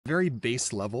very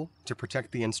base level to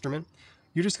protect the instrument,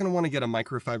 you're just going to want to get a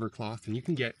microfiber cloth, and you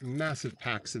can get massive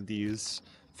packs of these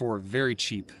for very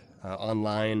cheap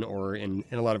online, or in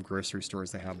a lot of grocery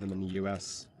stores. They have them in the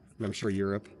US and I'm sure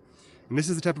Europe. And this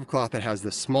is the type of cloth that has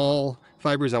the small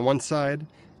fibers on one side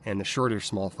and the shorter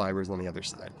small fibers on the other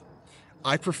side.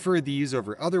 I prefer these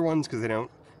over other ones because they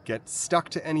don't get stuck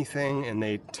to anything and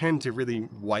they tend to really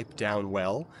wipe down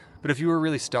well. But if you were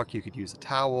really stuck, you could use a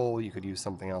towel, you could use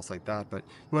something else like that, but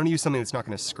you want to use something that's not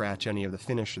going to scratch any of the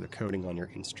finish or the coating on your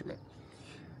instrument.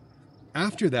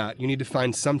 After that, you need to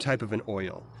find some type of an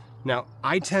oil. Now,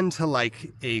 I tend to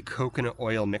like a coconut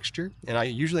oil mixture, and I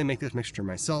usually make this mixture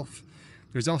myself.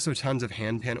 There's also tons of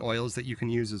hand pan oils that you can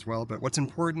use as well, but what's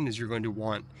important is you're going to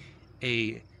want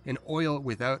an oil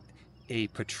without a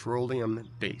petroleum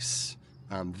base.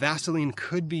 Vaseline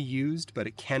could be used, but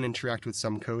it can interact with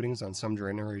some coatings on some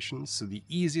generations, so the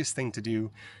easiest thing to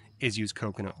do is use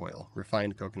coconut oil,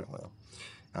 refined coconut oil.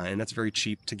 And that's very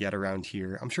cheap to get around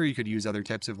here. I'm sure you could use other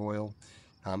types of oil.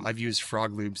 I've used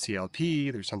Frog Lube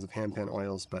CLP, there's tons of hand pan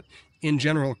oils, but in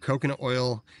general, coconut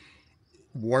oil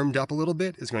warmed up a little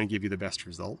bit is going to give you the best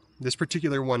result. This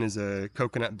particular one is a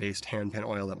coconut-based hand pan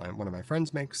oil that one of my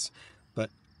friends makes, but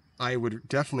I would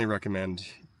definitely recommend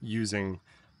using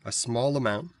a small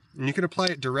amount, and you can apply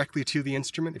it directly to the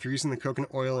instrument. If you're using the coconut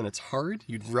oil and it's hard,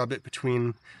 you'd rub it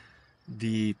between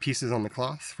the pieces on the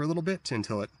cloth for a little bit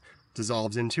until it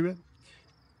dissolves into it.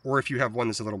 Or if you have one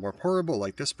that's a little more pourable,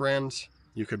 like this brand,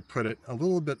 you could put it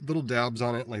little dabs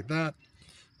on it like that.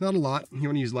 Not a lot, you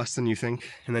want to use less than you think,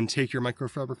 and then take your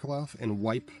microfiber cloth and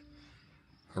wipe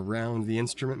around the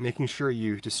instrument, making sure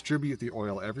you distribute the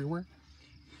oil everywhere.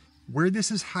 Where this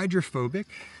is hydrophobic,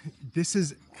 this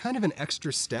is kind of an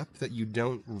extra step that you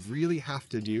don't really have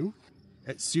to do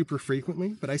super frequently,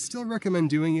 but I still recommend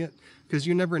doing it because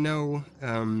you never know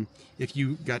if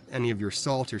you got any of your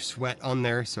salt or sweat on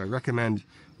there, so I recommend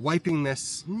wiping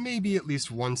this maybe at least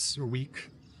once a week.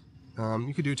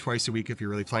 You could do it twice a week if you're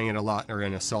really playing it a lot or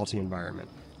in a salty environment.